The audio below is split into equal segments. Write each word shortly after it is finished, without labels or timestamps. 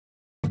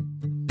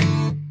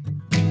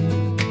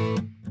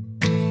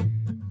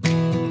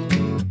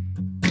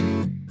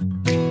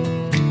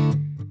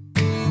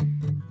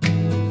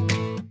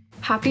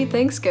happy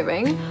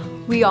Thanksgiving.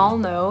 We all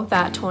know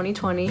that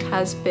 2020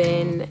 has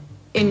been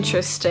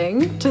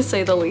interesting, to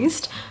say the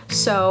least,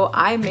 so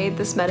I made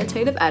this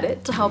meditative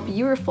edit to help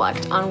you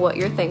reflect on what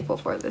you're thankful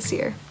for this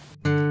year.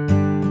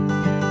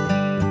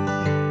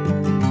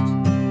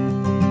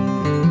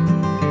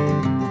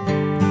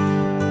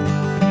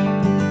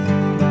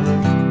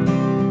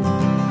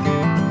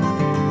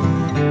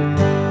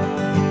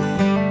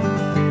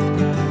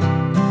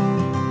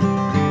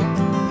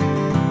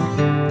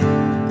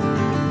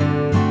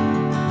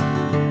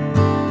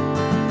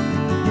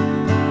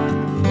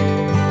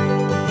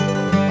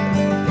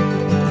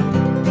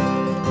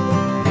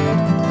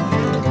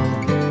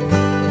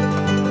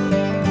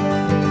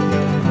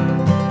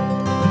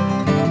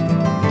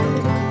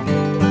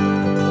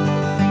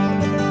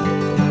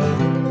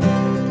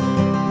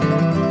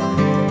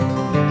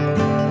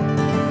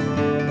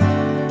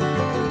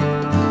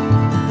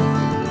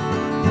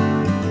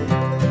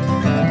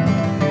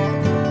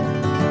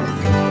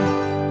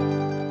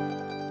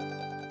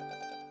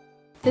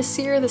 This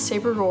year, the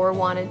Saber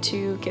wanted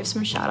to give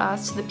some shout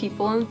outs to the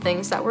people and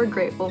things that we're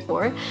grateful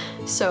for,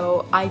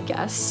 so I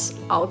guess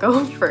I'll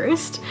go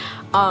first.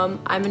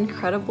 I'm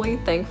incredibly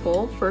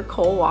thankful for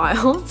Cole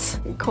Wilds.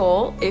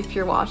 Cole, if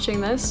you're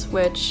watching this,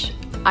 which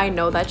I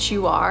know that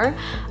you are,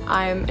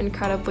 I'm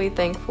incredibly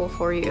thankful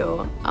for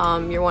you.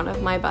 You're one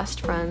of my best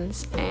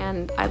friends,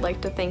 and I'd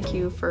like to thank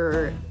you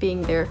for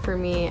being there for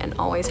me and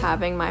always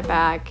having my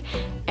back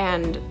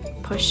and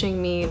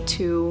pushing me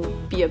to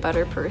be a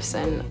better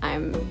person.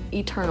 I'm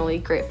eternally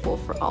grateful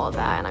for all of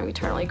that, and I'm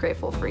eternally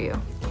grateful for you.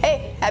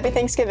 Hey, happy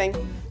Thanksgiving.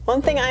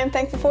 One thing I am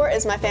thankful for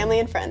is my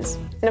family and friends,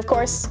 and of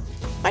course,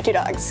 my 2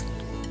 dogs.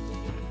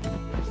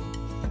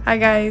 Hi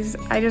guys,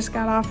 I just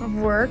got off of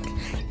work,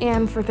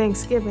 and for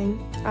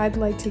Thanksgiving, I'd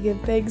like to give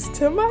thanks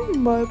to my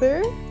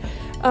mother.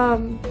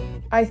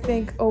 I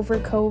think over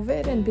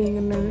COVID and being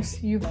a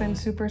nurse, you've been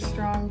super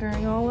strong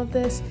during all of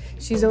this.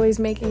 She's always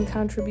making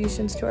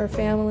contributions to our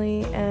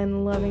family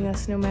and loving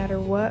us no matter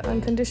what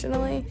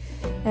unconditionally,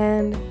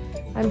 and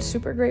I'm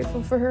super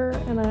grateful for her,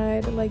 and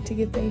I'd like to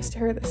give thanks to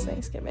her this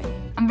Thanksgiving.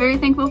 I'm very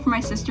thankful for my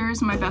sisters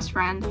and my best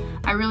friend.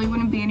 I really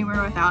wouldn't be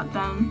anywhere without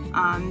them.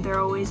 They're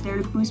always there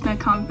to boost my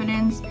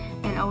confidence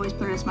and always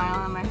put a smile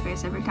on my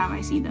face every time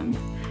I see them.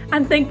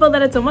 I'm thankful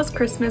that it's almost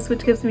Christmas,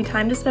 which gives me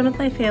time to spend with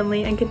my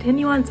family and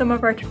continue on some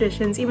of our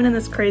traditions even in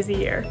this crazy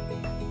year.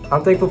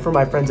 I'm thankful for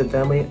my friends and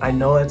family. I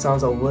know it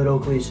sounds a little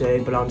cliche,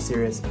 but I'm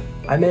serious.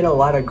 I made a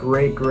lot of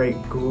great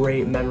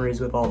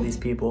memories with all these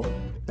people,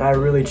 and I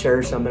really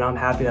cherish them, and I'm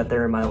happy that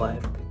they're in my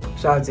life.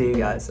 Shout out to you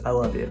guys. I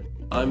love you.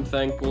 I'm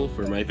thankful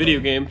for my video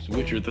games,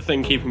 which are the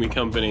thing keeping me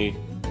company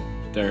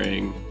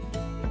during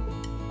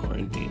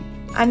quarantine.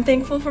 I'm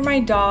thankful for my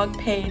dog,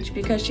 Paige,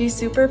 because she's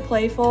super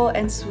playful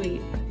and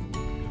sweet.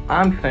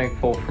 I'm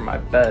thankful for my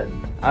bed.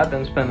 I've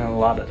been spending a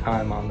lot of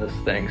time on this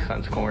thing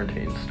since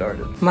quarantine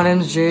started. My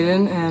name's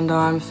Jaden, and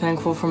I'm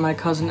thankful for my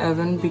cousin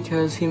Evan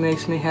because he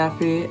makes me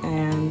happy,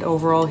 and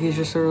overall he's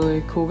just a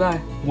really cool guy.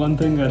 One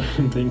thing that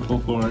I'm thankful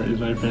for is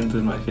my friends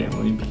and my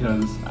family,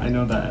 because I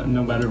know that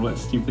no matter what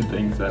stupid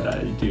things that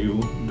I do,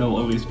 they'll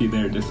always be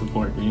there to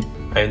support me.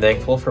 I'm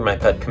thankful for my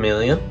pet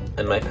chameleon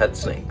and my pet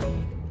snake.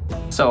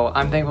 So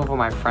I'm thankful for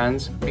my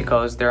friends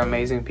because they're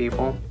amazing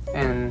people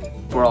and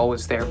we're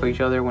always there for each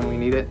other when we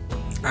need it.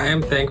 I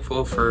am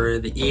thankful for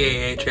the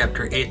EAA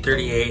Chapter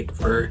 838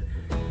 for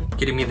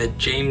getting me the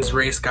James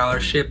Ray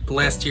Scholarship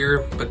last year,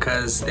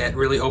 because that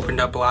really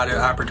opened up a lot of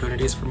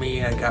opportunities for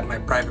me. I got my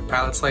private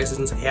pilot's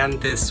license and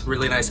this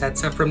really nice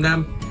headset from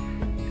them,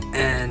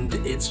 and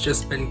it's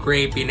just been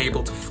great being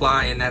able to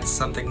fly, and that's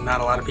something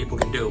not a lot of people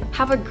can do.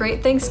 Have a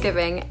great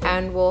Thanksgiving,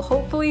 and we'll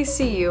hopefully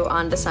see you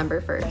on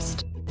December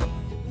 1st.